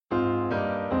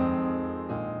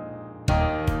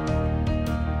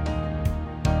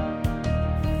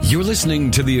You're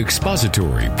listening to the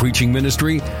expository preaching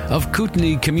ministry of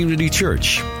Kootenai Community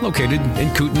Church, located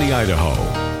in Kootenai,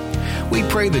 Idaho. We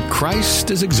pray that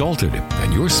Christ is exalted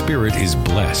and your spirit is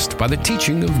blessed by the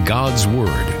teaching of God's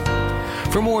Word.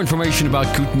 For more information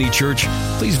about Kootenai Church,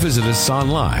 please visit us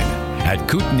online at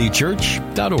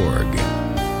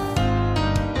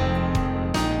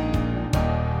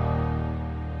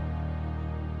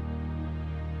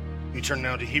kootenaichurch.org. We turn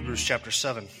now to Hebrews chapter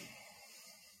 7.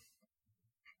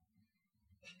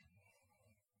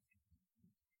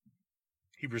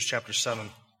 Hebrews chapter 7. I'm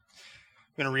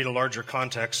going to read a larger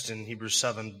context in Hebrews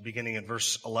 7, beginning at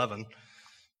verse 11.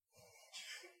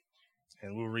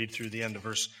 And we'll read through the end of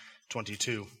verse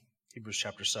 22, Hebrews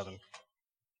chapter 7.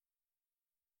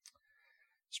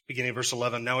 Beginning at verse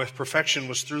 11. Now if perfection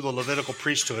was through the Levitical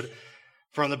priesthood,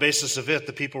 for on the basis of it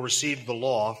the people received the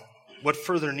law, what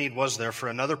further need was there for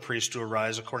another priest to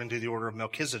arise according to the order of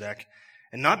Melchizedek,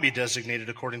 and not be designated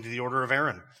according to the order of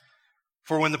Aaron?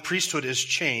 For when the priesthood is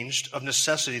changed, of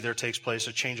necessity there takes place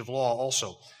a change of law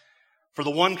also. For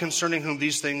the one concerning whom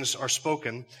these things are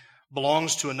spoken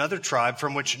belongs to another tribe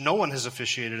from which no one has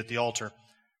officiated at the altar.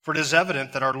 For it is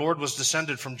evident that our Lord was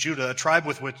descended from Judah, a tribe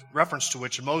with reference to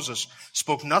which Moses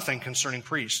spoke nothing concerning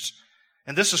priests.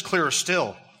 And this is clearer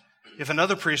still. If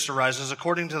another priest arises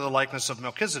according to the likeness of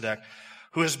Melchizedek,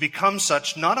 who has become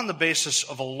such not on the basis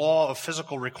of a law of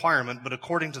physical requirement, but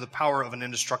according to the power of an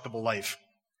indestructible life.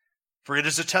 For it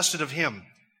is attested of him,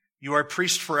 you are a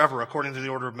priest forever, according to the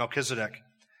order of Melchizedek.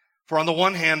 For on the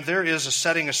one hand, there is a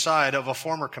setting aside of a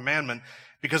former commandment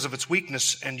because of its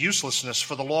weakness and uselessness,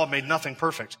 for the law made nothing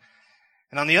perfect.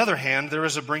 And on the other hand, there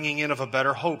is a bringing in of a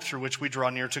better hope through which we draw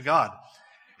near to God.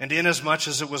 And inasmuch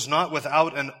as it was not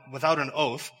without an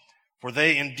oath, for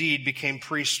they indeed became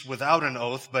priests without an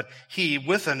oath, but he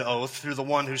with an oath through the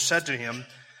one who said to him,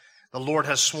 the Lord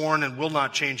has sworn and will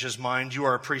not change his mind, you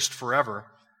are a priest forever.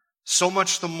 So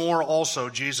much the more also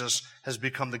Jesus has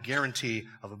become the guarantee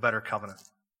of a better covenant.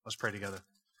 Let's pray together.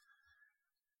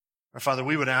 Our Father,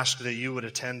 we would ask that you would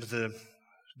attend the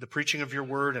preaching of your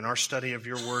word and our study of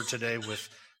your word today with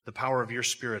the power of your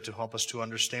Spirit to help us to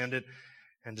understand it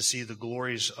and to see the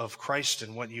glories of Christ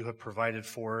and what you have provided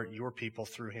for your people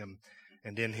through him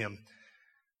and in him.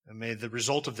 And may the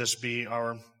result of this be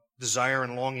our desire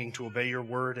and longing to obey your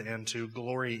word and to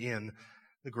glory in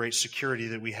the great security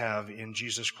that we have in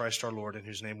Jesus Christ our Lord, in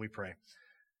whose name we pray.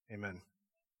 Amen.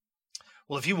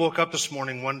 Well, if you woke up this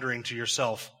morning wondering to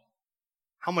yourself,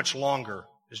 how much longer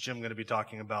is Jim going to be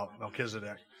talking about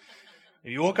Melchizedek?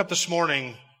 If you woke up this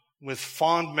morning with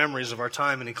fond memories of our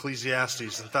time in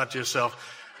Ecclesiastes and thought to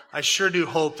yourself, I sure do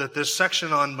hope that this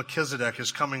section on Melchizedek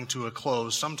is coming to a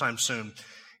close sometime soon.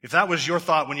 If that was your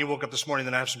thought when you woke up this morning,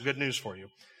 then I have some good news for you.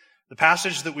 The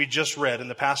passage that we just read, and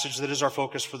the passage that is our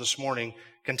focus for this morning,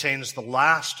 contains the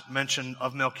last mention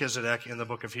of Melchizedek in the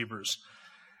book of Hebrews.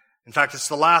 In fact, it's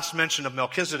the last mention of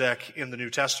Melchizedek in the New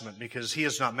Testament, because he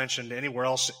is not mentioned anywhere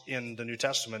else in the New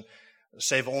Testament,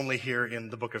 save only here in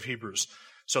the book of Hebrews.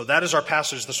 So that is our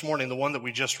passage this morning, the one that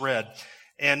we just read.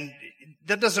 And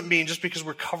that doesn't mean, just because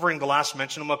we're covering the last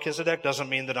mention of Melchizedek, doesn't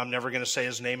mean that I'm never going to say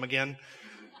his name again.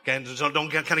 Okay,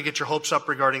 don't get your hopes up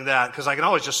regarding that, because I can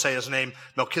always just say his name,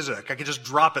 Melchizedek. I can just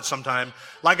drop it sometime,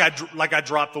 like I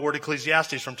drop the word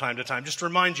Ecclesiastes from time to time, just to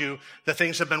remind you that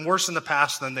things have been worse in the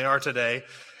past than they are today,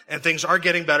 and things are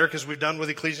getting better because we've done with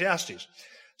Ecclesiastes.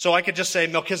 So I could just say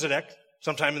Melchizedek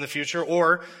sometime in the future,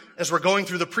 or as we're going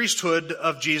through the priesthood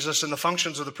of Jesus and the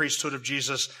functions of the priesthood of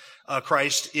Jesus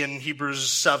Christ in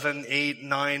Hebrews 7, 8,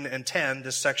 9, and 10,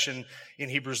 this section in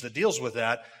Hebrews that deals with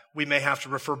that, we may have to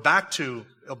refer back to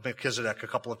Melchizedek a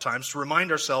couple of times to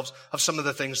remind ourselves of some of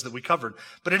the things that we covered.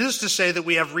 But it is to say that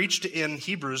we have reached in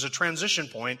Hebrews a transition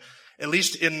point, at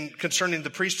least in concerning the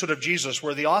priesthood of Jesus,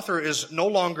 where the author is no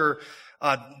longer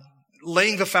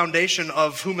laying the foundation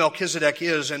of who Melchizedek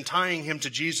is and tying him to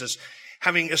Jesus,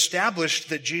 having established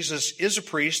that Jesus is a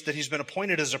priest, that he's been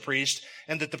appointed as a priest,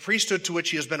 and that the priesthood to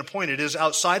which he has been appointed is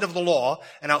outside of the law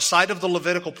and outside of the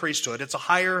Levitical priesthood. It's a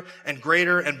higher and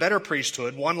greater and better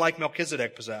priesthood, one like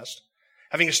Melchizedek possessed.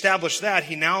 Having established that,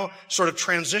 he now sort of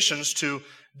transitions to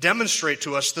demonstrate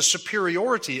to us the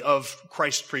superiority of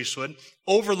Christ's priesthood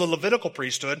over the Levitical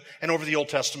priesthood and over the Old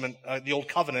Testament, the Old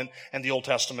Covenant and the Old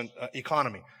Testament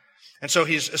economy. And so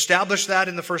he's established that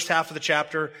in the first half of the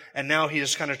chapter, and now he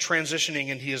is kind of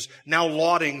transitioning, and he is now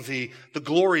lauding the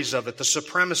glories of it, the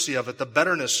supremacy of it, the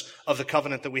betterness of the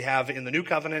covenant that we have in the New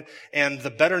Covenant, and the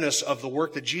betterness of the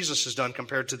work that Jesus has done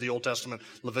compared to the Old Testament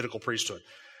Levitical priesthood.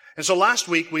 And so last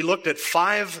week we looked at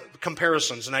 5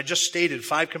 comparisons, and I just stated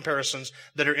 5 comparisons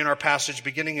that are in our passage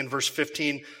beginning in verse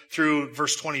 15 through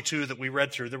verse 22 that we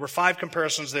read through. There were 5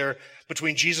 comparisons there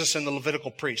between Jesus and the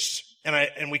Levitical priests.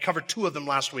 And we covered 2 of them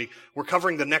last week. We're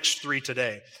covering the next 3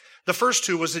 today. The first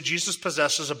 2 was that Jesus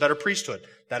possesses a better priesthood,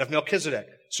 that of Melchizedek,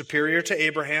 superior to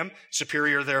Abraham,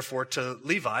 superior therefore to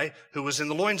Levi, who was in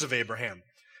the loins of Abraham.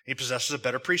 He possesses a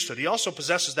better priesthood. He also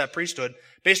possesses that priesthood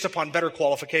based upon better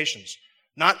qualifications.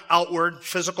 Not outward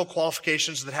physical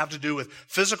qualifications that have to do with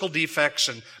physical defects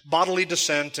and bodily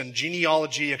descent and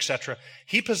genealogy, etc.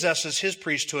 He possesses his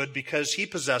priesthood because he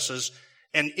possesses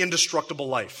an indestructible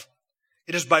life.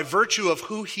 It is by virtue of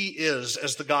who he is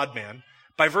as the God-man,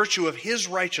 by virtue of his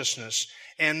righteousness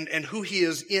and who he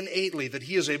is innately, that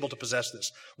he is able to possess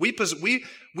this.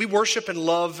 We worship and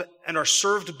love and are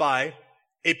served by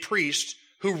a priest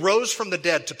who rose from the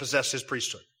dead to possess his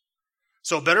priesthood.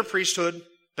 So a better priesthood,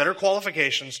 better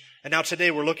qualifications, and now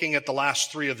today we're looking at the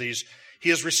last 3 of these. He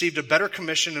has received a better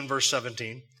commission in verse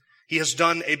 17. He has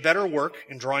done a better work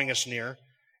in drawing us near,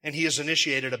 and he has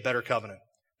initiated a better covenant.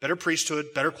 Better priesthood,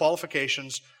 better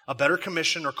qualifications, a better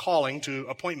commission or calling to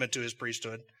appointment to his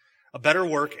priesthood, a better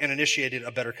work, and initiated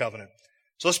a better covenant.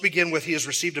 So let's begin with he has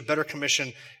received a better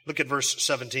commission. Look at verse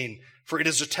 17. For it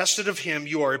is attested of him,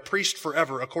 you are a priest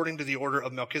forever according to the order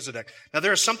of Melchizedek. Now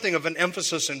there is something of an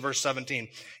emphasis in verse 17.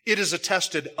 It is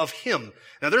attested of him.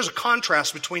 Now there's a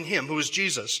contrast between him, who is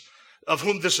Jesus, of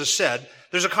whom this is said.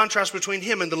 There's a contrast between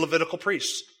him and the Levitical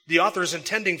priests. The author is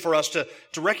intending for us to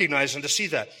recognize and to see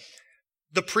that.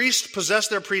 The priests possess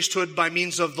their priesthood by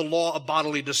means of the law of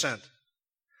bodily descent.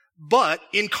 But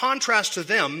in contrast to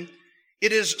them,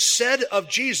 it is said of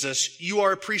Jesus, you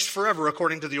are a priest forever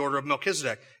according to the order of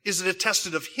Melchizedek. Is it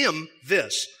attested of him,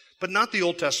 this, but not the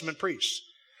Old Testament priests?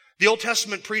 The Old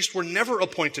Testament priests were never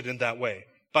appointed in that way,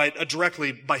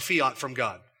 directly by fiat from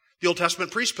God. The Old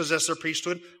Testament priests possess their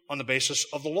priesthood on the basis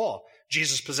of the law.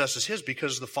 Jesus possesses his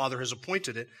because the Father has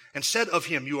appointed it and said of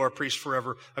him, you are a priest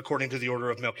forever according to the order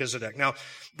of Melchizedek. Now,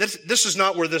 this is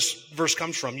not where this verse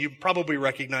comes from. You probably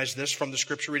recognize this from the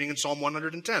scripture reading in Psalm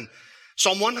 110.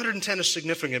 Psalm 110 is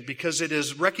significant because it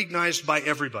is recognized by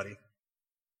everybody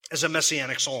as a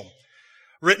messianic psalm.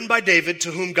 Written by David,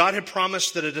 to whom God had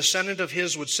promised that a descendant of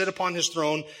his would sit upon his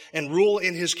throne and rule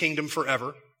in his kingdom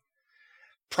forever.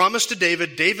 Promised to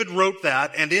David, David wrote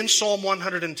that, and in Psalm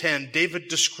 110, David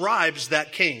describes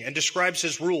that king and describes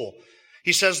his rule.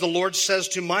 He says, the Lord says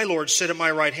to my Lord, sit at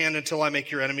my right hand until I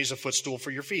make your enemies a footstool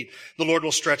for your feet. The Lord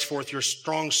will stretch forth your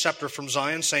strong scepter from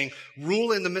Zion, saying,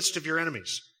 rule in the midst of your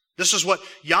enemies. This is what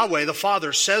Yahweh, the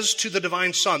Father, says to the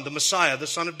divine Son, the Messiah, the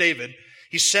Son of David.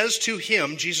 He says to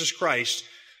him, Jesus Christ,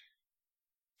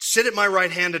 sit at my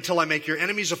right hand until I make your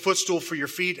enemies a footstool for your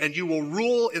feet, and you will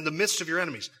rule in the midst of your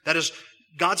enemies. That is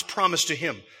God's promise to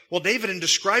him. Well, David, in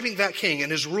describing that king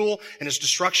and his rule and his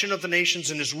destruction of the nations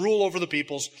and his rule over the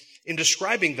peoples, in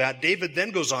describing that, David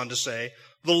then goes on to say,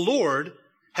 the Lord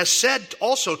has said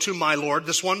also to my Lord,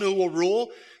 this one who will rule,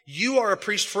 you are a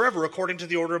priest forever according to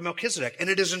the order of Melchizedek. And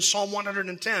it is in Psalm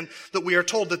 110 that we are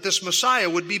told that this Messiah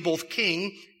would be both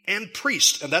king and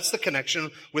priest. And that's the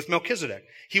connection with Melchizedek.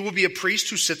 He will be a priest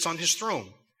who sits on his throne.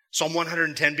 Psalm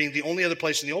 110 being the only other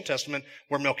place in the Old Testament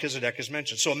where Melchizedek is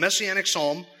mentioned. So a messianic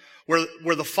psalm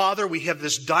where the Father, we have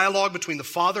this dialogue between the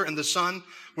Father and the Son,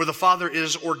 where the Father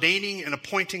is ordaining and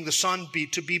appointing the Son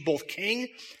to be both king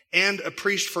and a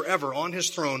priest forever on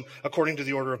his throne according to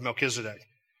the order of Melchizedek.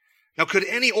 Now, could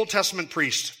any Old Testament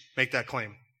priest make that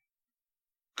claim?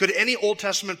 Could any Old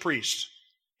Testament priest,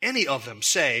 any of them,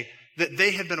 say that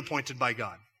they had been appointed by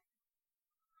God?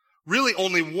 Really,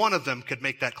 only one of them could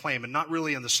make that claim, and not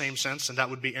really in the same sense, and that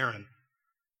would be Aaron,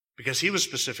 because he was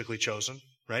specifically chosen,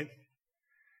 right?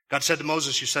 God said to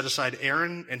Moses, you set aside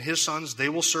Aaron and his sons, they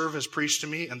will serve as priests to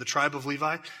me, and the tribe of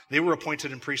Levi, they were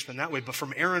appointed in priesthood in that way. But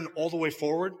from Aaron all the way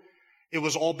forward, it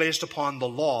was all based upon the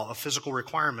law of physical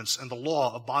requirements and the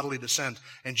law of bodily descent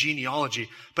and genealogy.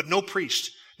 But no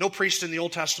priest in the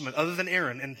Old Testament other than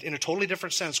Aaron, and in a totally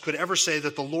different sense, could ever say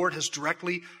that the Lord has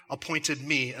directly appointed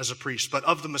me as a priest. But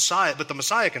the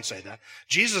Messiah can say that.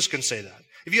 Jesus can say that.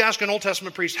 If you ask an Old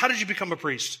Testament priest, how did you become a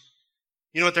priest?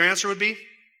 You know what their answer would be?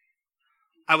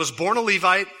 I was born a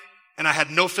Levite and I had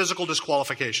no physical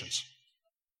disqualifications.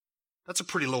 That's a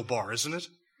pretty low bar, isn't it?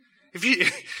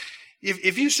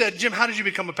 If you said, Jim, how did you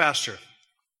become a pastor?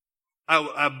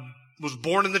 I was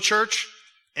born in the church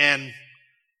and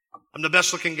I'm the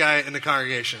best looking guy in the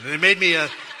congregation. And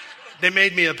they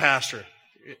made me a pastor.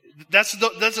 That's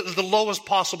the lowest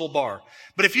possible bar.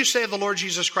 But if you say of the Lord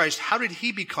Jesus Christ, how did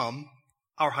he become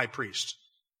our high priest?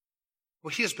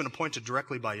 Well, he has been appointed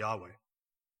directly by Yahweh.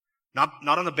 Not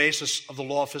on the basis of the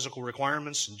law of physical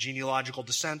requirements and genealogical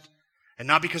descent, and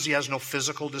not because he has no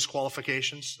physical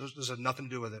disqualifications. Those have nothing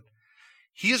to do with it.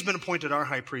 He has been appointed our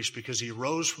high priest because he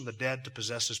rose from the dead to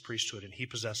possess his priesthood, and he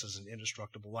possesses an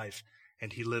indestructible life,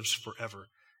 and he lives forever.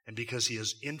 And because he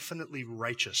is infinitely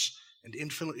righteous and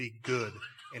infinitely good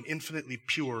and infinitely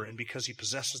pure, and because he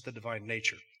possesses the divine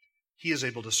nature, he is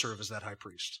able to serve as that high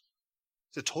priest.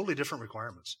 It's totally different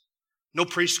requirements. No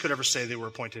priest could ever say they were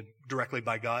appointed directly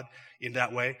by God in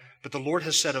that way, but the Lord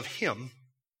has said of him,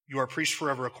 you are a priest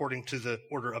forever according to the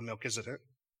order of Melchizedek.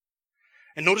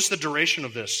 And notice the duration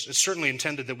of this. It's certainly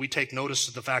intended that we take notice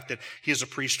of the fact that he is a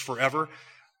priest forever.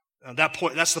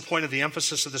 That's the point of the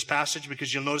emphasis of this passage,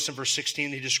 because you'll notice in verse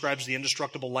 16 he describes the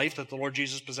indestructible life that the Lord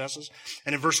Jesus possesses.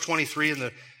 And in verse 23,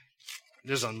 it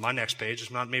is on my next page,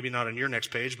 it's maybe not on your next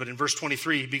page, but in verse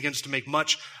 23 he begins to make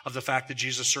much of the fact that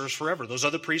Jesus serves forever. Those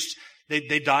other priests,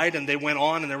 they died and they went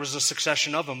on and there was a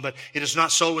succession of them, but it is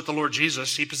not so with the Lord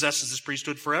Jesus. He possesses his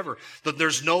priesthood forever.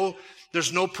 There's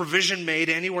no provision made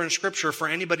anywhere in Scripture for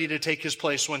anybody to take his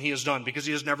place when he is done, because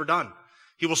he is never done.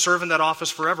 He will serve in that office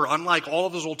forever, unlike all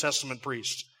of those Old Testament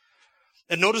priests.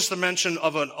 And notice the mention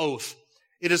of an oath.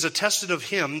 It is attested of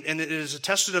him, and it is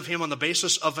attested of him on the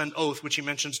basis of an oath, which he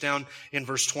mentions down in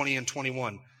verse 20 and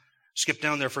 21. Skip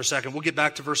down there for a second. We'll get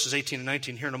back to verses 18 and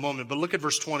 19 here in a moment, but look at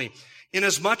verse 20.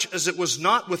 Inasmuch as it was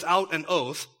not without an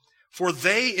oath, for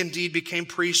they indeed became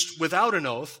priests without an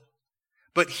oath,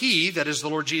 but he, that is the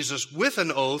Lord Jesus, with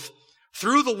an oath,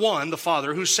 through the one, the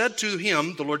Father, who said to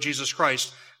him, the Lord Jesus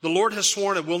Christ, the Lord has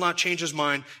sworn and will not change his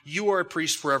mind. You are a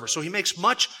priest forever. So he makes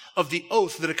much of the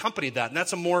oath that accompanied that. And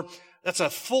that's a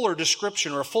fuller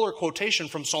description or a fuller quotation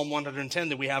from Psalm 110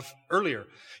 that we have earlier.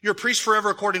 You're a priest forever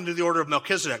according to the order of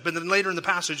Melchizedek. But then later in the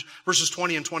passage, verses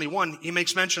 20 and 21, he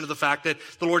makes mention of the fact that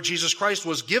the Lord Jesus Christ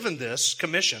was given this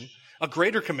commission, a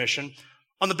greater commission,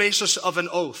 on the basis of an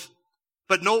oath.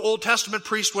 But no Old Testament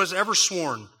priest was ever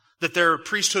sworn that their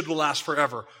priesthood will last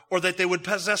forever, or that they would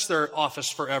possess their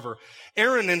office forever.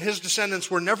 Aaron and his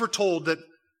descendants were never told that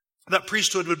that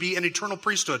priesthood would be an eternal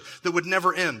priesthood that would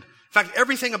never end. In fact,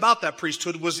 everything about that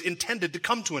priesthood was intended to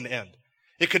come to an end.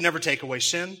 It could never take away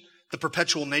sin, the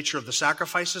perpetual nature of the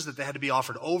sacrifices, that they had to be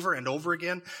offered over and over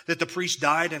again, that the priest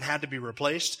died and had to be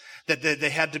replaced, that they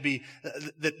had to be,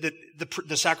 that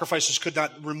the sacrifices could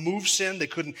not remove sin, they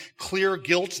couldn't clear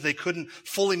guilt, they couldn't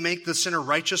fully make the sinner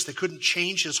righteous, they couldn't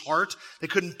change his heart, they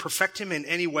couldn't perfect him in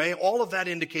any way. All of that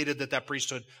indicated that that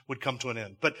priesthood would come to an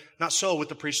end. But not so with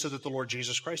the priesthood that the Lord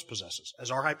Jesus Christ possesses.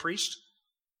 As our high priest,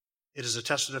 it is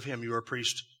attested of him, you are a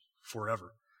priest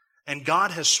forever. And God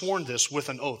has sworn this with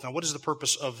an oath. Now, what is the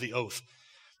purpose of the oath?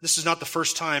 This is not the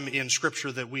first time in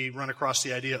Scripture that we run across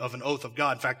the idea of an oath of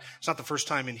God. In fact, it's not the first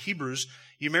time in Hebrews.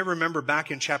 You may remember back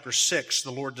in chapter 6,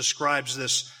 the Lord describes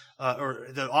this, or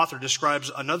the author describes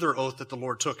another oath that the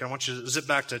Lord took. I want you to zip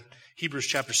back to Hebrews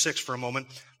chapter 6 for a moment.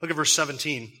 Look at verse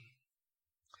 17.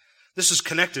 This is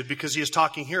connected because he is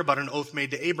talking here about an oath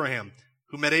made to Abraham.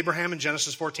 Who met Abraham in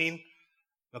Genesis 14?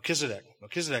 Melchizedek.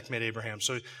 Melchizedek made Abraham.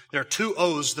 So there are two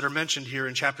oaths that are mentioned here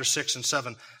in chapter 6 and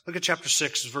 7. Look at chapter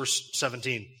 6, verse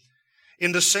 17.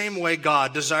 In the same way,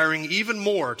 God, desiring even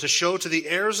more to show to the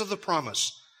heirs of the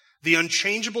promise the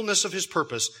unchangeableness of his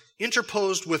purpose,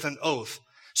 interposed with an oath,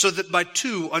 so that by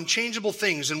two unchangeable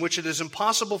things in which it is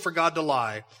impossible for God to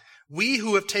lie, we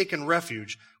who have taken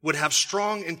refuge would have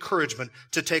strong encouragement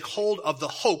to take hold of the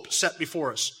hope set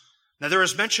before us. Now there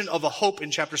is mention of a hope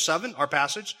in chapter 7, our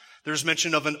passage. There's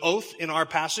mention of an oath in our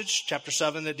passage, chapter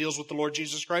 7, that deals with the Lord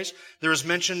Jesus Christ. There is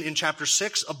mention in chapter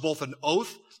 6 of both an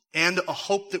oath and a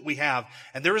hope that we have.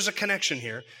 And there is a connection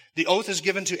here. The oath is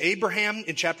given to Abraham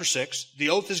in chapter 6. The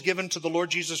oath is given to the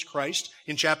Lord Jesus Christ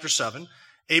in chapter 7.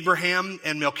 Abraham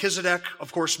and Melchizedek,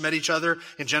 of course, met each other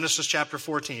in Genesis chapter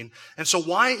 14. And so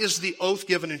why is the oath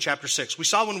given in chapter 6? We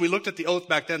saw when we looked at the oath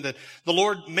back then that the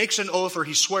Lord makes an oath, or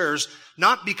he swears,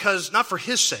 not for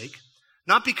his sake,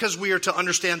 not because we are to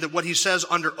understand that what he says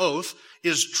under oath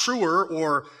is truer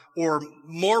or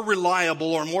more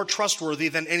reliable or more trustworthy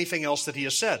than anything else that he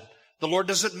has said. The Lord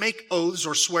doesn't make oaths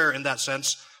or swear in that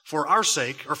sense for our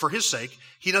sake or for his sake.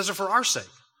 He does it for our sake,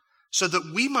 so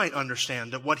that we might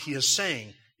understand that what he is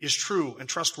saying is true and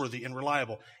trustworthy and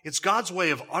reliable. It's God's way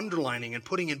of underlining and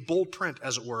putting in bold print,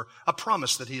 as it were, a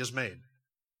promise that he has made.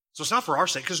 So it's not for our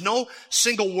sake, because no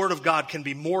single word of God can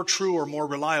be more true or more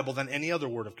reliable than any other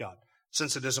word of God.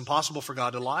 Since it is impossible for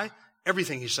God to lie,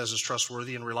 everything he says is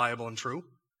trustworthy and reliable and true.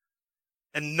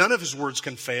 And none of his words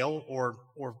can fail or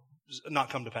not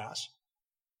come to pass.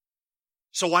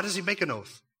 So why does he make an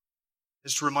oath?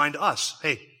 It's to remind us,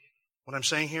 hey, what I'm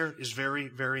saying here is very,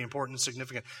 very important and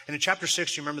significant. And in chapter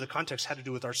 6, you remember the context had to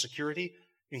do with our security.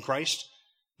 in Christ.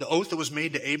 The oath that was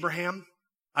made to Abraham,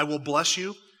 I will bless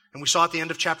you. And we saw at the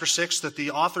end of chapter 6 that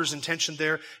the author's intention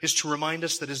there is to remind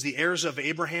us that as the heirs of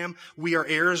Abraham, we are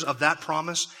heirs of that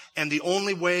promise. And the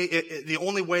only way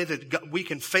that we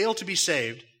can fail to be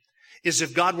saved is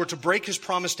if God were to break his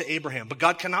promise to Abraham. But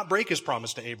God cannot break his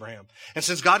promise to Abraham. And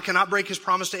since God cannot break his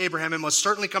promise to Abraham, it must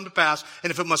certainly come to pass. And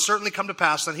if it must certainly come to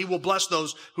pass, then he will bless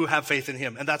those who have faith in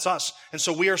him. And that's us. And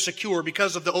so we are secure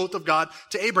because of the oath of God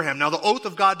to Abraham. Now, the oath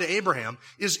of God to Abraham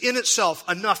is in itself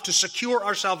enough to secure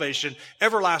our salvation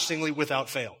everlastingly without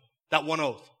fail. That one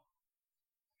oath.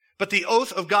 But the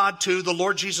oath of God to the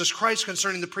Lord Jesus Christ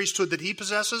concerning the priesthood that he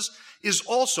possesses is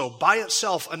also by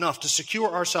itself enough to secure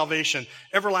our salvation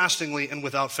everlastingly and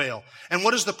without fail. And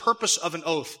what is the purpose of an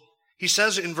oath? He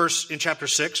says in chapter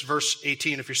 6, verse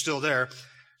 18, if you're still there,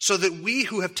 so that we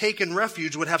who have taken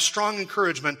refuge would have strong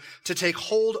encouragement to take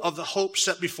hold of the hope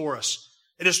set before us.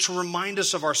 It is to remind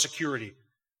us of our security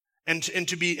and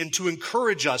to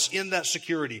encourage us in that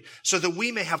security so that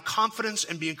we may have confidence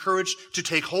and be encouraged to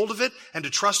take hold of it and to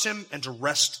trust him and to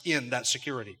rest in that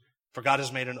security. For God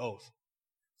has made an oath.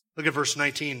 Look at verse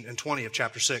 19 and 20 of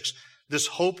chapter 6. This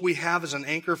hope we have is an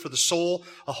anchor for the soul,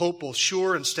 a hope both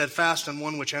sure and steadfast, and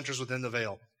one which enters within the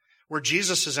veil, where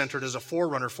Jesus has entered as a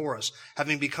forerunner for us,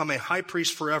 having become a high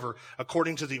priest forever,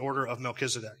 according to the order of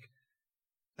Melchizedek.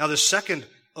 Now, this second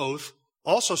oath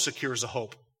also secures a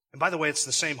hope. And by the way, it's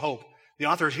the same hope. The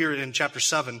author here in chapter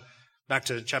 7, back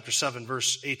to chapter 7,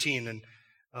 verse 18 and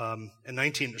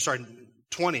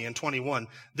 20 and 21,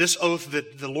 this oath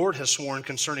that the Lord has sworn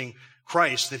concerning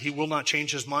Christ, that he will not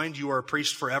change his mind, you are a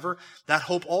priest forever, that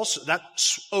oath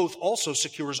also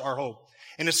secures our hope.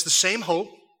 And it's the same hope,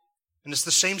 and it's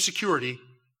the same security,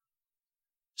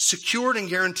 secured and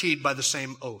guaranteed by the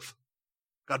same oath.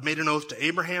 God made an oath to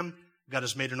Abraham. God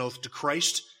has made an oath to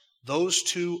Christ. Those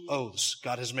two oaths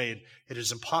God has made, it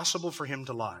is impossible for him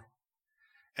to lie.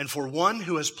 And for one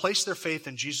who has placed their faith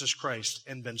in Jesus Christ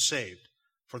and been saved,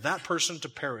 for that person to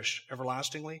perish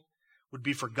everlastingly would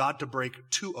be for God to break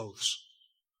two oaths,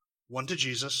 one to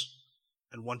Jesus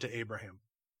and one to Abraham.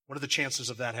 What are the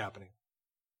chances of that happening?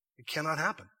 It cannot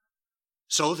happen.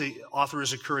 So the author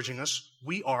is encouraging us,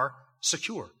 we are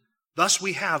secure. Thus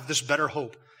we have this better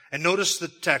hope. And notice the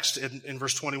text in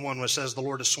verse 21 where it says, the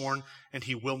Lord has sworn and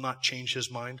he will not change his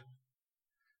mind.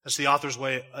 That's the author's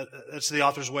way. That's the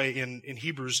author's way in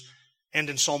Hebrews and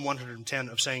in Psalm 110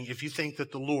 of saying, if you think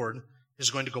that the Lord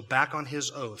is going to go back on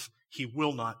his oath, he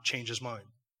will not change his mind.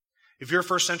 If you're a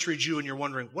first century Jew and you're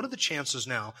wondering, what are the chances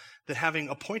now that having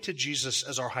appointed Jesus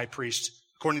as our high priest,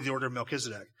 according to the order of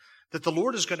Melchizedek, that the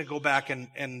Lord is going to go back and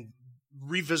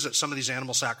revisit some of these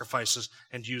animal sacrifices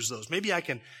and use those? Maybe I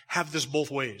can have this both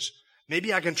ways.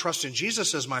 Maybe I can trust in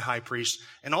Jesus as my high priest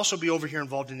and also be over here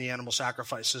involved in the animal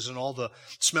sacrifices and all the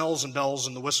smells and bells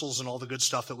and the whistles and all the good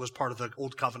stuff that was part of the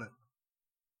old covenant.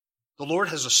 The Lord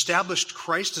has established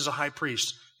Christ as a high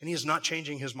priest, and he is not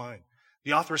changing his mind.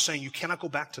 The author is saying you cannot go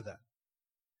back to that.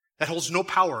 That holds no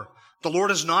power. The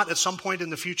Lord is not at some point in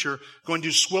the future going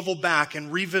to swivel back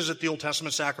and revisit the Old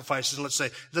Testament sacrifices and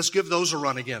let's give those a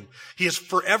run again. He has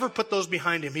forever put those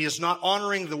behind him. He is not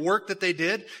honoring the work that they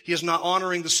did. He is not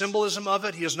honoring the symbolism of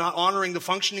it. He is not honoring the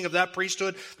functioning of that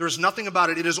priesthood. There is nothing about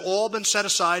it. It has all been set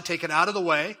aside, taken out of the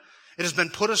way. It has been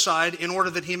put aside in order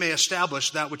that he may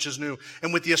establish that which is new.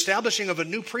 And with the establishing of a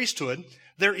new priesthood,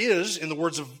 there is, in the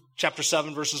words of chapter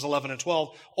 7, verses 11 and 12,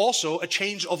 also a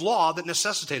change of law that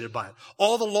necessitated by it.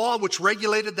 All the law which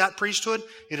regulated that priesthood,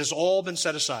 it has all been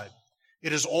set aside.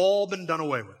 It has all been done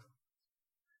away with.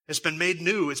 It's been made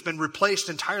new. It's been replaced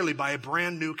entirely by a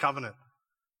brand new covenant.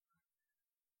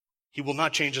 He will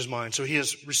not change his mind. So he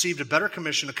has received a better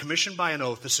commission, a commission by an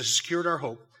oath. This has secured our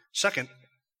hope. Second,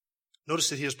 notice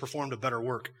that he has performed a better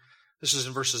work. This is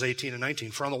in verses 18 and 19.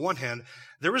 For on the one hand,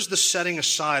 there is the setting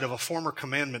aside of a former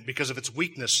commandment because of its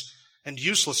weakness and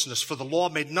uselessness, for the law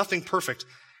made nothing perfect.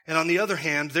 And on the other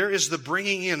hand, there is the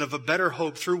bringing in of a better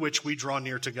hope through which we draw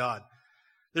near to God.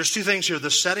 There's two things here,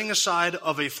 the setting aside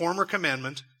of a former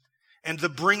commandment and the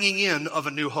bringing in of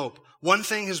a new hope. One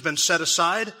thing has been set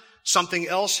aside, something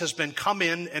else has come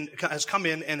in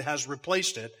and has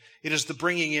replaced it. It is the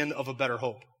bringing in of a better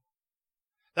hope.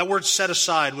 That word set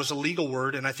aside was a legal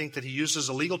word, and I think that he uses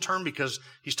a legal term because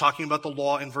he's talking about the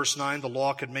law in verse 9. The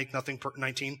law could make nothing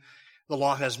 19. The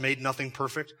law has made nothing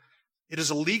perfect. It is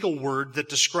a legal word that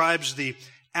describes the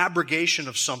abrogation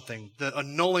of something, the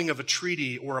annulling of a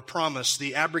treaty or a promise,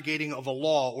 the abrogating of a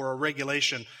law or a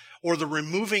regulation, or the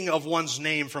removing of one's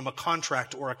name from a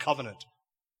contract or a covenant.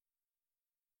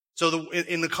 So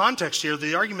in the context here,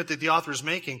 the argument that the author is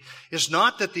making is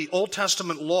not that the Old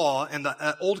Testament law and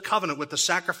the Old Covenant with the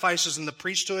sacrifices and the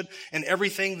priesthood and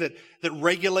everything that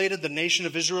regulated the nation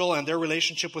of Israel and their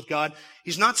relationship with God,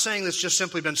 he's not saying that's just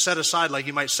simply been set aside like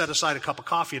you might set aside a cup of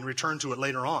coffee and return to it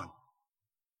later on.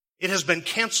 It has been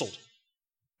canceled,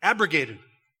 abrogated,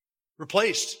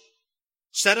 replaced,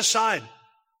 set aside.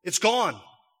 It's gone.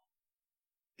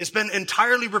 It's been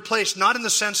entirely replaced, not in the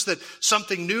sense that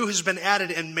something new has been added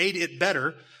and made it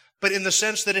better, but in the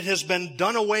sense that it has been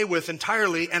done away with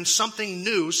entirely and something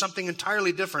new, something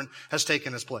entirely different has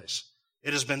taken its place.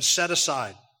 It has been set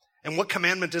aside. And what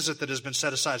commandment is it that has been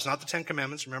set aside? It's not the Ten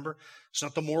Commandments, remember? It's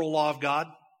not the moral law of God.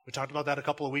 We talked about that a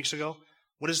couple of weeks ago.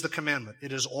 What is the commandment?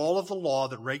 It is all of the law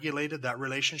that regulated that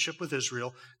relationship with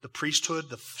Israel, the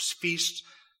priesthood, the feasts,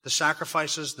 the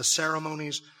sacrifices, the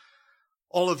ceremonies,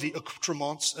 all of the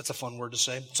accoutrements, that's a fun word to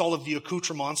say. It's all of the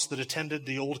accoutrements that attended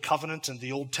the Old Covenant and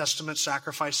the Old Testament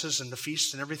sacrifices and the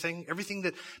feasts and everything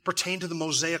that pertained to the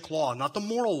Mosaic law, not the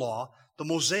moral law, the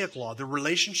Mosaic law, the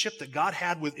relationship that God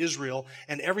had with Israel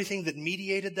and everything that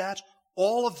mediated that,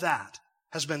 all of that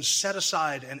has been set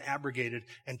aside and abrogated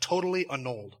and totally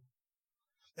annulled.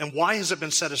 And why has it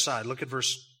been set aside? Look at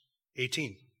verse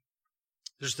 18.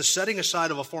 There's the setting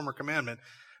aside of a former commandment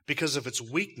because of its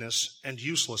weakness and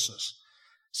uselessness.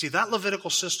 See, that Levitical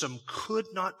system could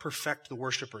not perfect the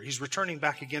worshiper. He's returning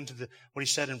back again to what he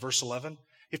said in verse 11.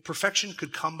 If perfection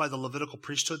could come by the Levitical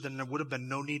priesthood, then there would have been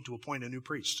no need to appoint a new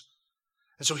priest.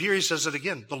 And so here he says that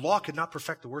again, the law could not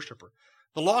perfect the worshiper.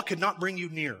 The law could not bring you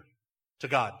near to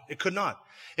God. It could not.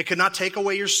 It could not take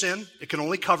away your sin. It can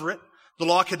only cover it. The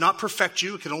law could not perfect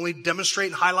you. It could only demonstrate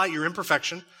and highlight your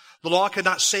imperfection. The law could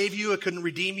not save you. It couldn't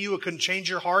redeem you. It couldn't change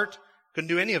your heart. It couldn't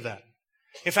do any of that.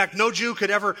 In fact, no Jew could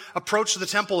ever approach the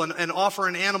temple and offer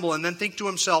an animal and then think to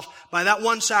himself, by that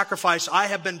one sacrifice, I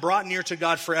have been brought near to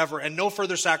God forever and no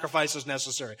further sacrifice is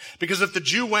necessary. Because if the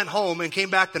Jew went home and came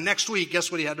back the next week,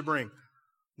 guess what he had to bring?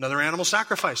 Another animal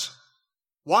sacrifice.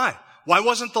 Why? Why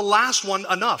wasn't the last one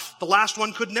enough? The last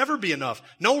one could never be enough.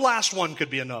 No last one could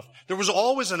be enough. There was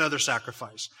always another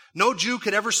sacrifice. No Jew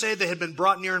could ever say they had been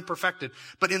brought near and perfected.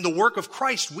 But in the work of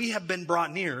Christ, we have been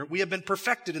brought near. We have been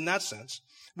perfected in that sense.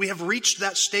 We have reached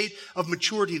that state of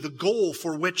maturity, the goal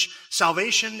for which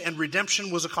salvation and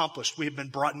redemption was accomplished. We have been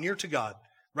brought near to God,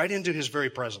 right into His very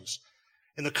presence.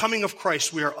 In the coming of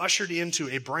Christ, we are ushered into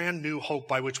a brand new hope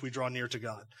by which we draw near to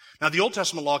God. Now, the Old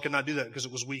Testament law could not do that because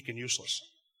it was weak and useless.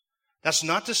 That's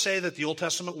not to say that the Old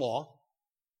Testament law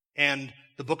and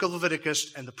the book of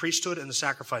Leviticus and the priesthood and the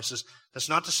sacrifices, that's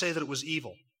not to say that it was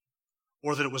evil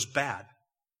or that it was bad.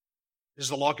 Is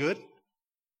the law good?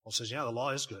 Paul says, yeah, the law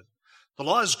is good. The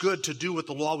law is good to do what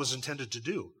the law was intended to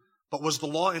do. But was the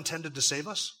law intended to save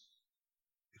us?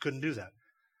 It couldn't do that.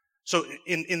 So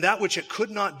in that which it could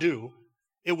not do,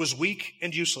 it was weak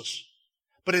and useless.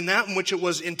 But in that in which it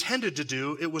was intended to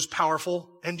do, it was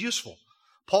powerful and useful.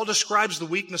 Paul describes the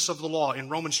weakness of the law in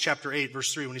Romans chapter 8,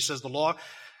 verse 3, when he says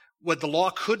what the law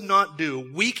could not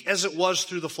do, weak as it was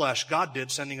through the flesh, God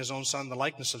did, sending His own Son in the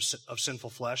likeness of sinful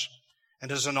flesh.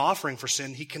 And as an offering for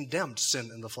sin, He condemned sin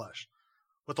in the flesh.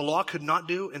 What the law could not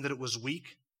do, in that it was weak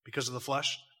because of the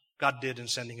flesh, God did in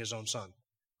sending His own Son.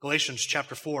 Galatians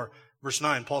chapter 4, verse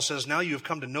 9, Paul says, now you have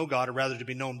come to know God, or rather to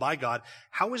be known by God.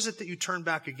 How is it that you turn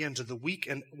back again to the weak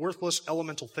and worthless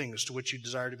elemental things to which you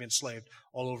desire to be enslaved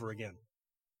all over again?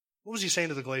 What was he saying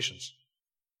to the Galatians?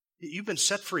 You've been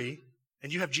set free,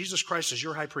 and you have Jesus Christ as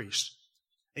your high priest,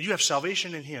 and you have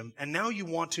salvation in Him, and now you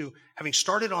want to, having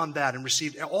started on that and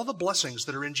received all the blessings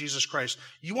that are in Jesus Christ,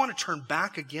 you want to turn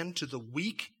back again to the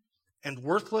weak and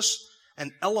worthless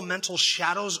and elemental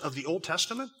shadows of the Old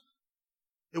Testament?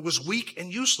 It was weak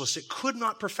and useless. It could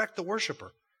not perfect the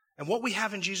worshiper. And what we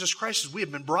have in Jesus Christ is we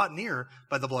have been brought near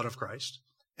by the blood of Christ,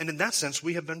 and in that sense,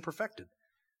 we have been perfected.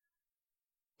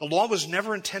 The law was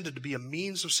never intended to be a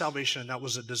means of salvation, and that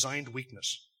was a designed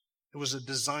weakness. It was a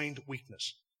designed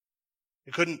weakness.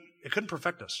 It couldn't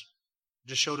perfect us. It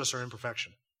just showed us our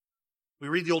imperfection. We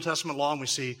read the Old Testament law and we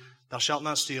see, thou shalt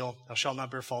not steal, thou shalt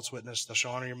not bear false witness, thou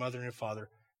shalt honor your mother and your father,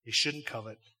 you shouldn't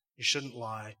covet, you shouldn't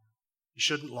lie, you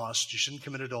shouldn't lust, you shouldn't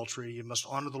commit adultery, you must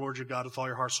honor the Lord your God with all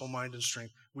your heart, soul, mind, and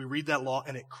strength. We read that law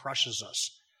and it crushes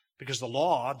us because the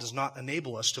law does not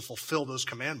enable us to fulfill those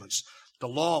commandments. The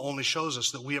law only shows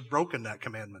us that we have broken that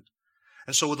commandment.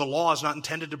 And so the law is not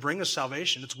intended to bring us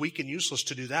salvation. It's weak and useless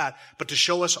to do that. But to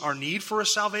show us our need for a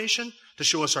salvation, to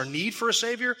show us our need for a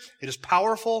Savior, it is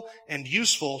powerful and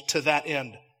useful to that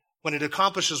end when it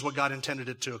accomplishes what God intended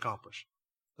it to accomplish.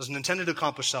 It wasn't intended to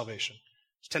accomplish salvation.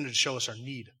 It's intended to show us our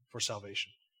need for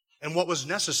salvation and what was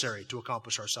necessary to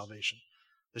accomplish our salvation.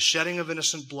 The shedding of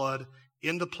innocent blood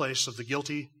in the place of the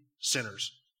guilty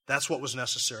sinners. That's what was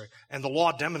necessary. And the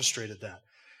law demonstrated that.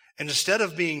 And instead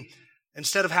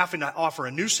of having to offer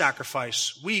a new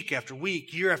sacrifice week after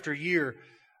week, year after year,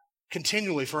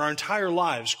 continually for our entire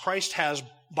lives, Christ has,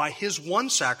 by his one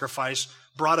sacrifice,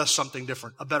 brought us something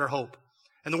different, a better hope.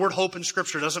 And the word hope in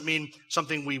Scripture doesn't mean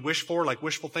something we wish for, like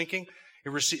wishful thinking.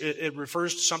 It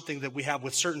refers to something that we have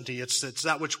with certainty. It's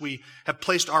that which we have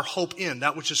placed our hope in,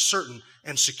 that which is certain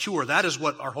and secure. That is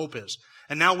what our hope is.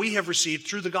 And now we have received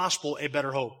through the gospel a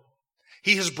better hope.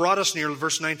 He has brought us near,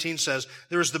 verse 19 says,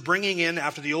 there is the bringing in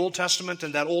after the Old Testament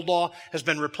and that old law has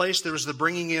been replaced. There is the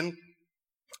bringing in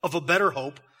of a better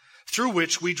hope through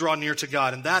which we draw near to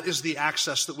God. And that is the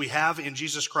access that we have in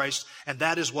Jesus Christ. And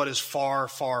that is what is far,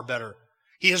 far better.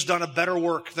 He has done a better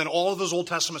work than all of those Old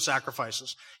Testament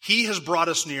sacrifices. He has brought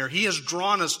us near. He has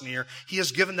drawn us near. He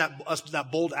has given us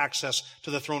that bold access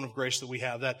to the throne of grace that we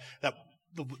have, that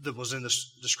was in the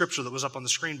scripture that was up on the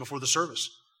screen before the service.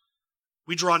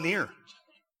 We draw near,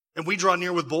 and we draw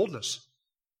near with boldness.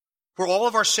 For all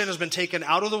of our sin has been taken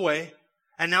out of the way,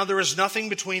 and now there is nothing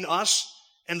between us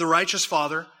and the righteous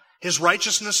Father. His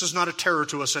righteousness is not a terror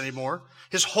to us anymore.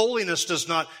 His holiness does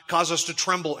not cause us to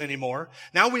tremble anymore.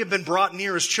 Now we have been brought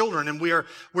near as children, and we're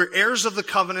heirs of the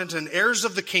covenant and heirs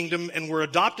of the kingdom, and we're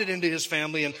adopted into his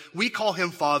family, and we call him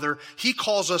Father. He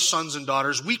calls us sons and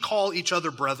daughters. We call each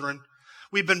other brethren.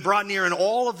 We've been brought near, and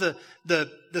all of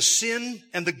the sin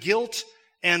and the guilt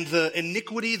and the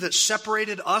iniquity that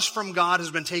separated us from God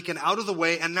has been taken out of the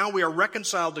way, and now we are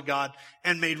reconciled to God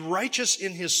and made righteous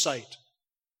in his sight.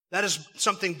 That is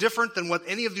something different than what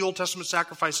any of the Old Testament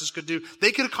sacrifices could do.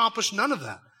 They could accomplish none of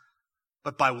that.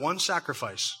 But by one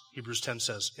sacrifice, Hebrews 10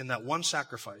 says, in that one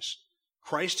sacrifice,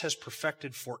 Christ has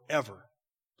perfected forever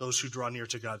those who draw near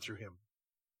to God through him.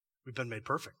 We've been made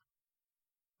perfect.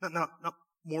 Not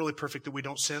morally perfect that we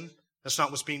don't sin. That's not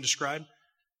what's being described.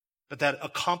 But that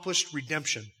accomplished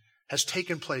redemption has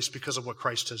taken place because of what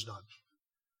Christ has done.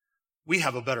 We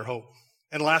have a better hope.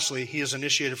 And lastly, he has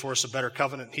initiated for us a better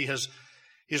covenant. He has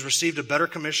received a better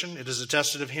commission. It is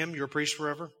attested of him, your priest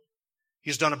forever.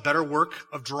 He's done a better work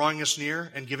of drawing us near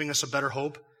and giving us a better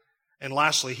hope. And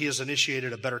lastly, he has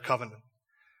initiated a better covenant.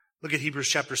 Look at Hebrews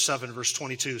chapter 7, verse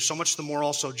 22. So much the more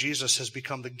also Jesus has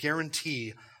become the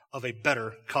guarantee of a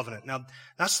better covenant. Now,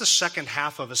 that's the second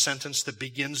half of a sentence that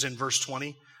begins in verse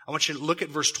 20. I want you to look at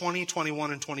verse 20,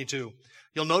 21, and 22.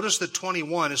 You'll notice that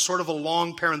 21 is sort of a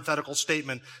long parenthetical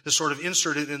statement that's sort of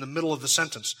inserted in the middle of the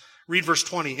sentence. Read verse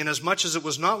 20. Inasmuch as it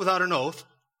was not without an oath,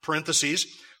 parentheses,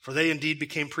 for they indeed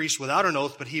became priests without an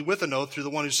oath, but he with an oath through the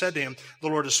one who said to him, the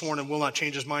Lord has sworn and will not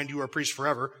change his mind, you are priests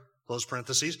forever, close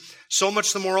parentheses. So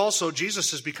much the more also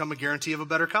Jesus has become a guarantee of a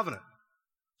better covenant.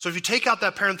 So if you take out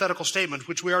that parenthetical statement,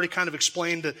 which we already kind of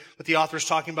explained what the author is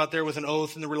talking about there with an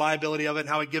oath and the reliability of it and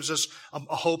how it gives us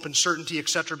a hope and certainty,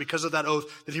 etc., because of that oath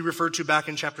that he referred to back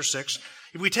in chapter 6.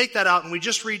 If we take that out and we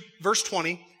just read verse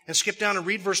 20 and skip down and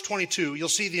read verse 22, you'll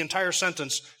see the entire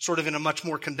sentence sort of in a much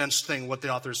more condensed thing, what the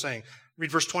author is saying.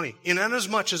 Read verse 20.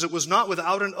 Inasmuch as it was not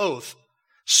without an oath,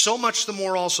 so much the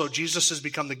more also Jesus has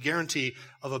become the guarantee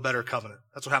of a better covenant.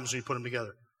 That's what happens when you put them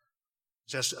together.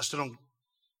 See, I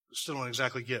still don't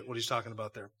exactly get what he's talking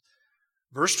about there.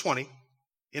 Verse 20,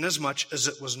 inasmuch as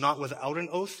it was not without an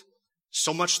oath,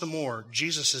 so much the more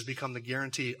Jesus has become the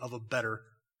guarantee of a better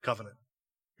covenant.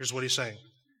 Here's what he's saying.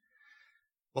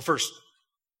 Well, first,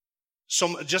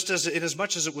 so just as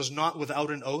inasmuch as it was not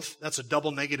without an oath, that's a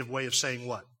double negative way of saying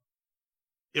what?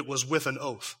 It was with an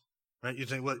oath, right? You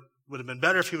think what would have been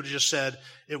better if he would have just said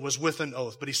it was with an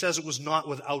oath, but he says it was not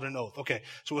without an oath. Okay,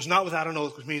 so it was not without an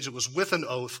oath, which means it was with an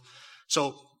oath.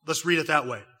 So let's read it that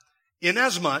way.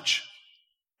 Inasmuch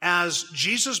as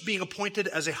Jesus being appointed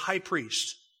as a high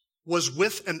priest was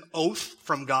with an oath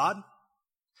from God,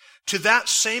 to that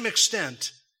same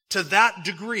extent, to that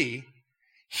degree,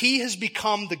 he has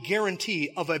become the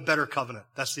guarantee of a better covenant.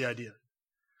 That's the idea.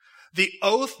 The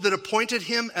oath that appointed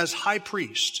him as high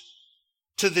priest,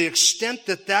 to the extent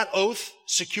that that oath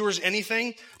secures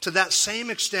anything, to that same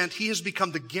extent, he has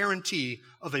become the guarantee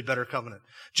of a better covenant.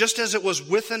 Just as it was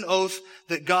with an oath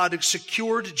that God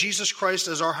secured Jesus Christ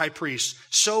as our high priest,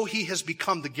 so he has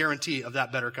become the guarantee of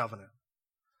that better covenant.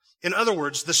 In other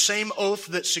words, the same oath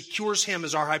that secures him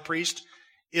as our high priest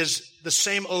is the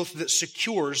same oath that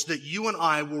secures that you and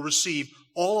I will receive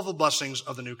all of the blessings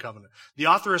of the new covenant. The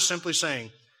author is simply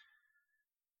saying,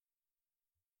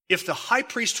 if the high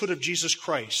priesthood of Jesus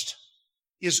Christ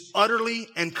is utterly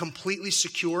and completely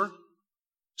secure,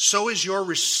 so is your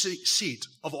receipt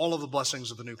of all of the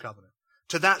blessings of the new covenant.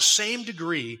 To that same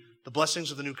degree, the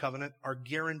blessings of the new covenant are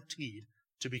guaranteed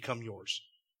to become yours.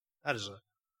 That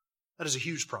is a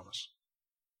huge promise.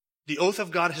 The oath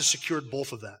of God has secured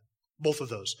both of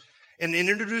those. And in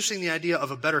introducing the idea of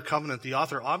a better covenant, the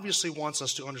author obviously wants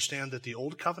us to understand that the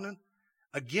old covenant,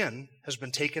 again, has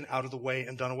been taken out of the way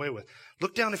and done away with.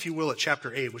 Look down, if you will, at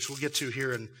chapter 8, which we'll get to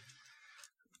here in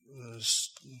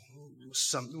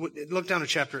look down at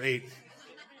chapter 8,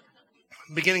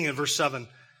 beginning in verse 7.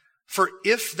 For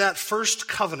if that first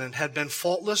covenant had been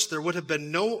faultless, there would have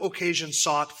been no occasion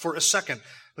sought for a second.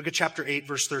 Look at chapter 8,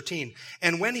 verse 13.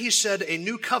 And when he said a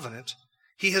new covenant,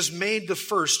 he has made the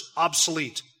first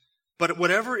obsolete. But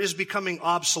whatever is becoming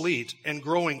obsolete and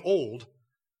growing old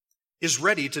is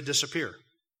ready to disappear.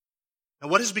 Now,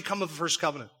 what has become of the first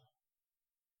covenant?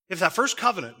 If that first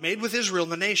covenant made with Israel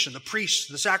and the nation, the priests,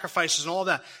 the sacrifices, and all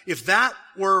that, if that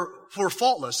were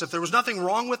faultless, if there was nothing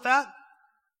wrong with that,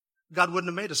 God wouldn't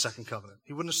have made a second covenant.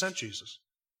 He wouldn't have sent Jesus.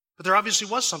 But there obviously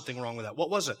was something wrong with that. What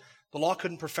was it? The law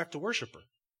couldn't perfect a worshiper.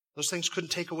 Those things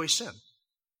couldn't take away sin.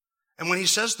 And when he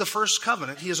says the first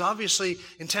covenant, he is obviously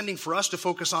intending for us to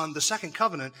focus on the second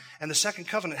covenant, and the second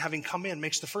covenant, having come in,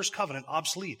 makes the first covenant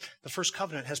obsolete. The first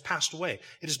covenant has passed away.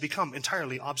 It has become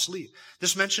entirely obsolete.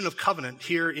 This mention of covenant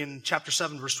here in chapter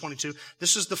 7, verse 22,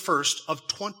 this is the first of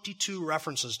 22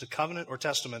 references to covenant or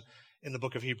testament in the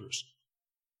book of Hebrews.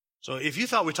 So if you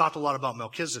thought we talked a lot about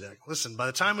Melchizedek, listen, by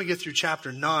the time we get through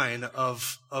chapter 9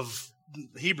 of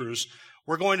Hebrews,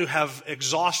 we're going to have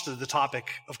exhausted the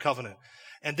topic of covenant.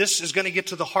 And this is going to get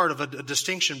to the heart of a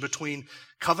distinction between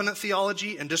covenant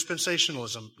theology and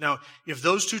dispensationalism. Now, if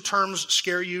those two terms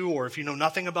scare you, or if you know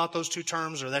nothing about those two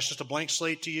terms, or that's just a blank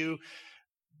slate to you,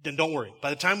 then don't worry.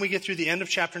 By the time we get through the end of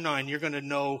chapter 9, you're going to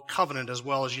know covenant as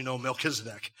well as you know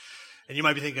Melchizedek. And you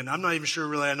might be thinking, I'm not even sure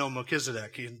really I know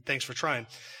Melchizedek. Thanks for trying.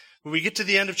 When we get to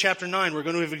the end of chapter 9, we're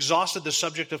going to have exhausted the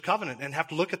subject of covenant and have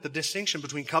to look at the distinction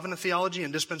between covenant theology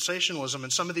and dispensationalism.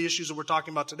 And some of the issues that we're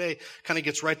talking about today kind of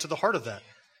gets right to the heart of that.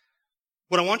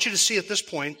 What I want you to see at this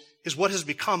point is what has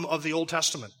become of the Old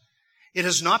Testament. It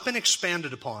has not been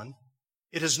expanded upon.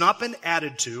 It has not been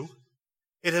added to.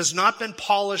 It has not been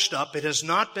polished up. It has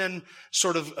not been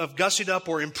sort of gussied up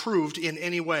or improved in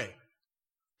any way.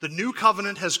 The new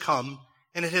covenant has come,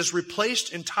 and it has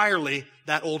replaced entirely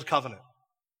that old covenant.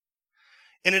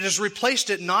 And it has replaced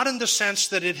it not in the sense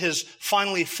that it has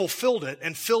finally fulfilled it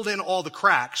and filled in all the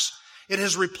cracks. It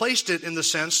has replaced it in the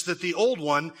sense that the old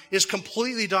one is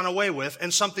completely done away with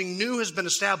and something new has been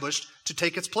established to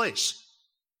take its place.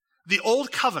 The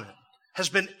old covenant has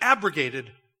been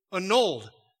abrogated, annulled,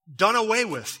 done away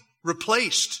with,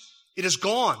 replaced. It is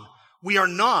gone. We are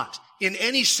not in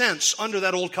any sense under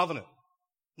that old covenant.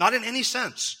 Not in any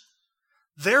sense.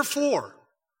 Therefore,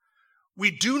 we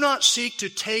do not seek to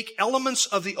take elements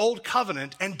of the old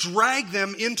covenant and drag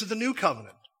them into the new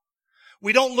covenant.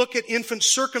 We don't look at infant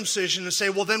circumcision and say,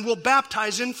 well, then we'll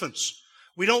baptize infants.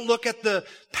 We don't look at the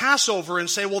Passover and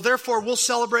say, well, therefore we'll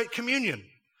celebrate communion.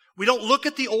 We don't look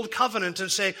at the old covenant and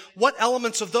say, what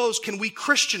elements of those can we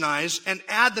Christianize and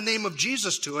add the name of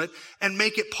Jesus to it and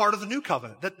make it part of the new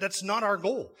covenant? That's not our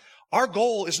goal. Our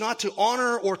goal is not to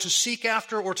honor or to seek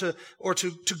after or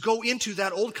to go into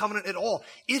that old covenant at all.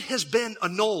 It has been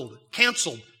annulled,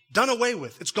 canceled, done away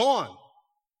with. It's gone.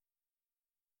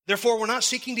 Therefore, we're not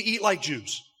seeking to eat like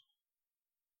Jews.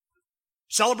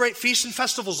 Celebrate feasts and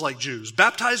festivals like Jews.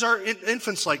 Baptize our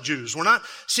infants like Jews. We're not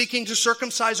seeking to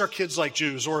circumcise our kids like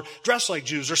Jews or dress like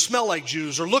Jews or smell like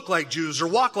Jews or look like Jews or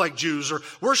walk like Jews or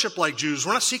worship like Jews.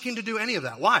 We're not seeking to do any of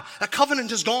that. Why? That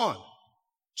covenant is gone.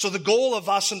 So the goal of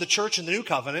us in the church in the new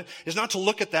covenant is not to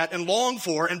look at that and long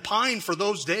for and pine for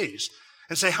those days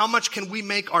and say, how much can we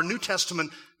make our New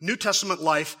Testament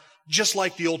life just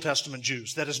like the Old Testament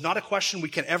Jews? That is not a question we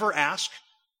can ever ask.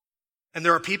 And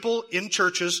there are people in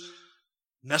churches,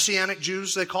 Messianic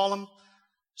Jews they call them,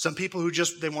 some people who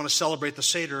they want to celebrate the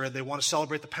Seder and they want to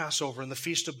celebrate the Passover and the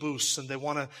Feast of Booths and they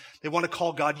want to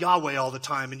call God Yahweh all the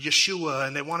time and Yeshua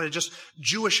and they want to just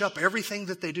Jewish up everything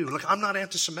that they do. Look, I'm not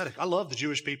anti-Semitic. I love the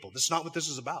Jewish people. That's not what this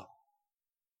is about.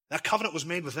 That covenant was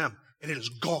made with them and it is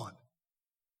gone.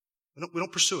 We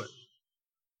don't pursue it.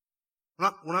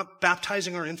 We're not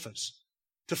baptizing our infants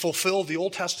to fulfill the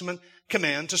Old Testament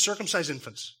command to circumcise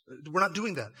infants. We're not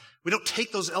doing that. We don't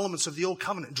take those elements of the old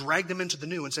covenant and drag them into the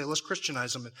new and say, let's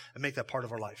Christianize them and make that part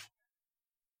of our life.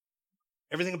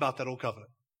 Everything about that old covenant.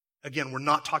 Again, we're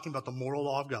not talking about the moral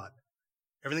law of God.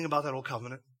 Everything about that old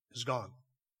covenant is gone.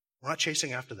 We're not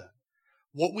chasing after that.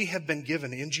 What we have been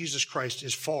given in Jesus Christ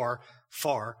is far,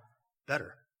 far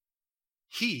better.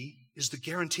 He is the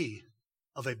guarantee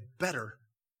of a better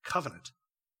covenant.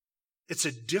 It's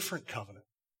a different covenant,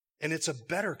 and it's a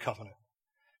better covenant.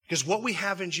 Because what we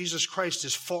have in Jesus Christ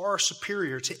is far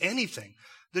superior to anything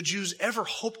the Jews ever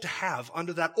hoped to have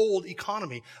under that old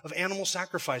economy of animal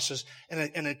sacrifices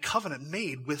and a covenant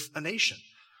made with a nation.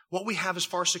 What we have is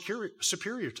far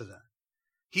superior to that.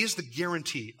 He is the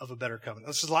guarantee of a better covenant.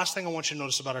 This is the last thing I want you to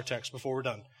notice about our text before we're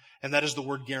done, and that is the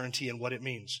word guarantee and what it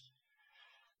means.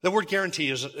 The word guarantee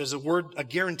is a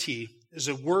guarantee is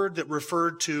a word that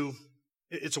referred to,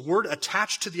 it's a word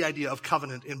attached to the idea of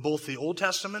covenant in both the Old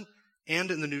Testament and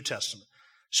in the New Testament.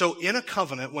 So in a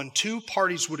covenant, when two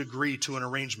parties would agree to an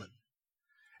arrangement,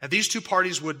 and these two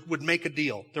parties would make a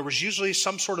deal, there was usually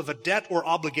some sort of a debt or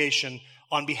obligation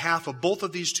on behalf of both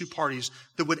of these two parties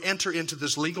that would enter into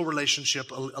this legal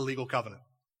relationship, a legal covenant.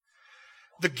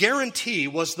 The guarantee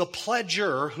was the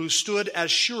pledger who stood as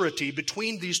surety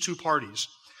between these two parties.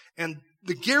 And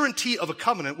the guarantee of a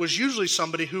covenant was usually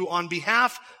somebody who, on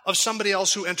behalf of somebody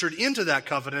else who entered into that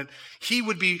covenant, he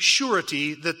would be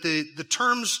surety that the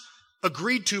terms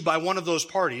agreed to by one of those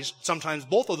parties, sometimes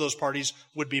both of those parties,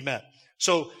 would be met.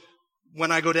 So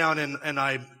when I go down and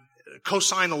I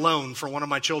co-sign a loan for one of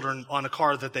my children on a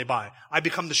car that they buy, I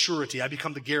become the surety, I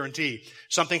become the guarantee.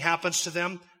 Something happens to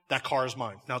them, that car is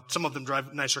mine. Now, some of them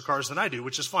drive nicer cars than I do,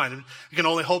 which is fine. You can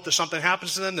only hope that something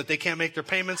happens to them, that they can't make their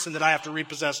payments, and that I have to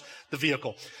repossess the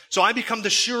vehicle. So I become the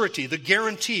surety, the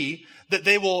guarantee that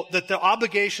that the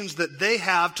obligations that they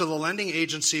have to the lending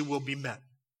agency will be met.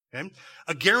 Okay?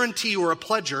 A guarantee or a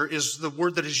pledger is the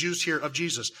word that is used here of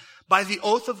Jesus. By the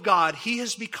oath of God, he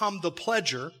has become the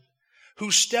pledger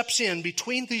who steps in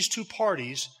between these two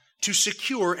parties to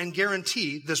secure and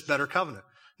guarantee this better covenant.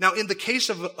 Now, in the case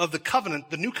of the covenant,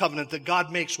 the new covenant that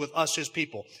God makes with us, his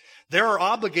people, there are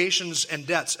obligations and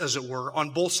debts, as it were,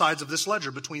 on both sides of this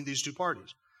ledger between these two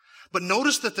parties. But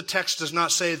notice that the text does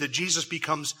not say that Jesus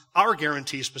becomes our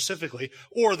guarantee specifically,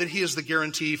 or that he is the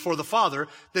guarantee for the Father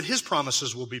that his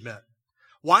promises will be met.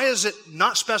 Why is it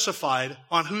not specified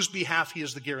on whose behalf he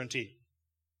is the guarantee?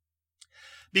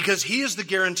 Because he is the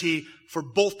guarantee for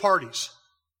both parties.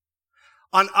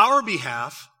 On our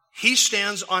behalf, he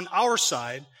stands on our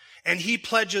side, and he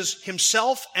pledges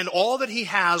himself and all that he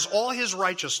has, all his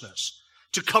righteousness,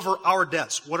 to cover our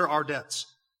debts. What are our debts?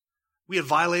 We had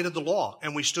violated the law,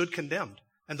 and we stood condemned,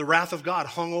 and the wrath of God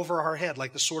hung over our head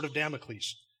like the sword of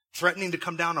Damocles, threatening to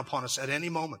come down upon us at any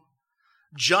moment.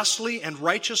 Justly and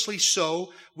righteously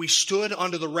so, we stood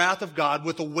under the wrath of God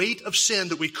with a weight of sin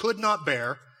that we could not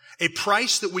bear, a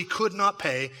price that we could not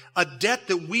pay, a debt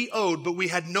that we owed, but we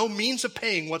had no means of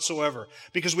paying whatsoever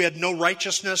because we had no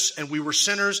righteousness and we were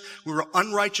sinners. We were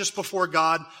unrighteous before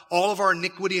God. All of our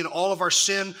iniquity and all of our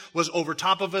sin was over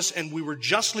top of us, and we were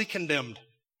justly condemned.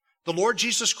 The Lord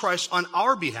Jesus Christ, on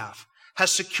our behalf,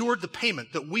 has secured the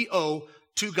payment that we owe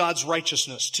to God's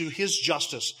righteousness, to his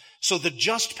justice. So the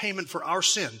just payment for our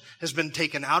sin has been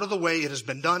taken out of the way. It has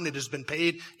been done. It has been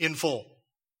paid in full.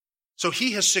 So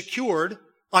he has secured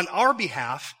on our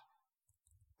behalf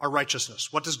our righteousness.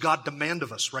 What does God demand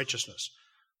of us? Righteousness.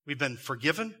 We've been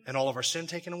forgiven and all of our sin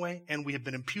taken away, and we have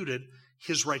been imputed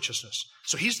his righteousness.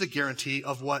 So he's the guarantee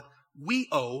of what we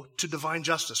owe to divine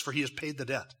justice, for he has paid the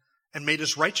debt and made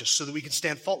us righteous so that we can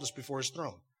stand faultless before his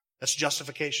throne. That's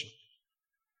justification.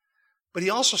 But he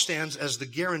also stands as the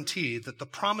guarantee that the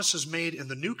promises made in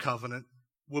the new covenant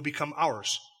will become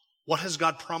ours. What has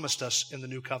God promised us in the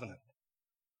new covenant?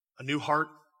 A new heart,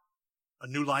 a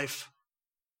new life,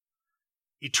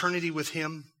 eternity with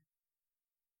him,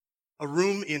 a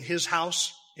room in his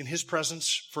house, in his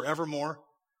presence forevermore.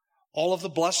 All of the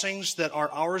blessings that are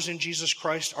ours in Jesus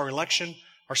Christ, our election,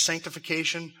 our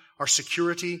sanctification, our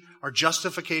security, our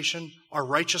justification, our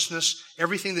righteousness,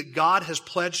 everything that God has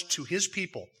pledged to his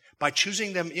people by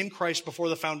choosing them in Christ before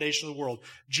the foundation of the world.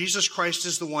 Jesus Christ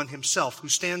is the one himself who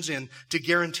stands in to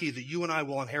guarantee that you and I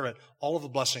will inherit all of the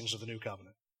blessings of the new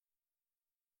covenant.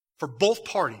 For both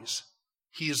parties,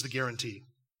 he is the guarantee.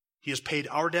 He has paid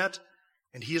our debt,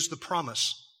 and he is the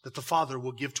promise that the Father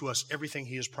will give to us everything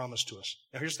he has promised to us.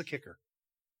 Now here's the kicker.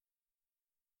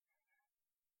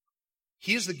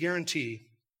 He is the guarantee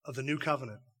of the new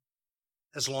covenant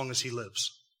as long as he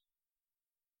lives.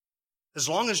 As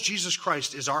long as Jesus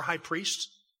Christ is our high priest,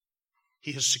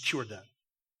 he has secured that.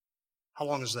 How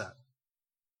long is that?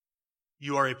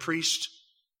 You are a priest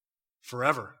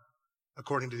forever,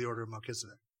 according to the order of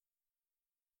Melchizedek.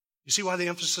 You see why the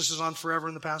emphasis is on forever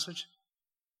in the passage?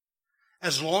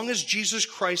 As long as Jesus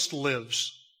Christ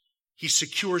lives, he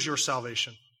secures your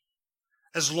salvation.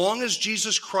 As long as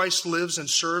Jesus Christ lives and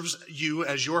serves you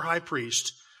as your high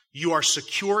priest, you are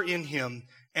secure in him,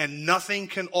 and nothing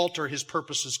can alter his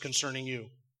purposes concerning you.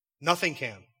 Nothing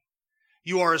can.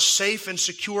 You are as safe and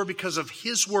secure because of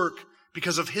his work,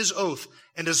 because of his oath.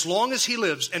 And as long as he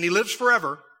lives, and he lives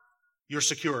forever, you're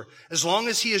secure. As long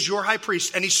as he is your high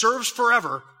priest and he serves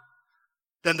forever,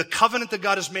 then the covenant that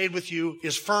God has made with you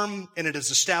is firm and it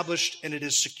is established and it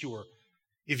is secure.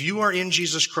 If you are in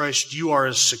Jesus Christ, you are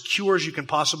as secure as you can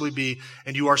possibly be,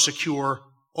 and you are secure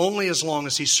only as long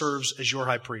as he serves as your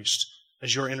high priest,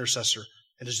 as your intercessor,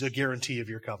 and as the guarantee of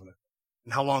your covenant.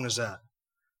 And how long is that?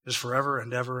 It is forever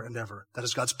and ever and ever. That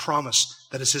is God's promise.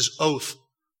 That is his oath.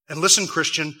 And listen,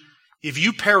 Christian, if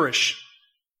you perish,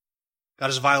 God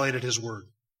has violated his word.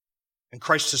 And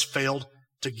Christ has failed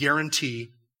to guarantee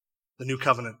the new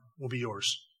covenant will be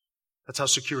yours. That's how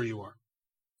secure you are.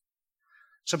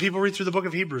 Some people read through the book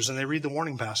of Hebrews and they read the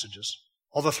warning passages,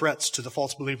 all the threats to the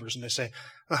false believers, and they say,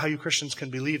 how you Christians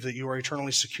can believe that you are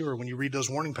eternally secure when you read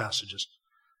those warning passages.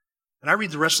 And I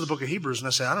read the rest of the book of Hebrews and I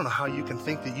say, I don't know how you can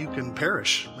think that you can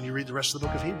perish when you read the rest of the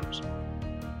book of Hebrews.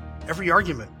 Every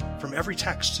argument from every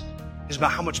text is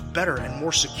about how much better and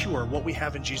more secure what we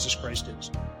have in Jesus Christ is.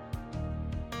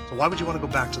 So why would you want to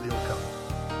go back to the old covenant?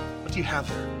 What do you have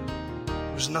there?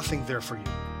 There's nothing there for you.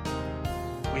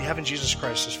 What we have in Jesus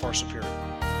Christ is far superior.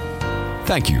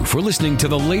 Thank you for listening to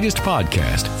the latest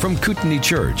podcast from Kootenai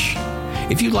Church.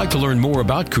 If you'd like to learn more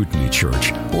about Kootenai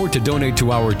Church or to donate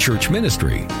to our church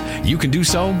ministry, you can do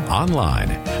so online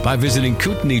by visiting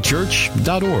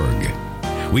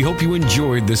kootenaichurch.org. We hope you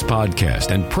enjoyed this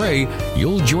podcast and pray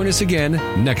you'll join us again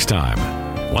next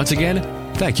time. Once again,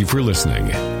 thank you for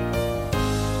listening.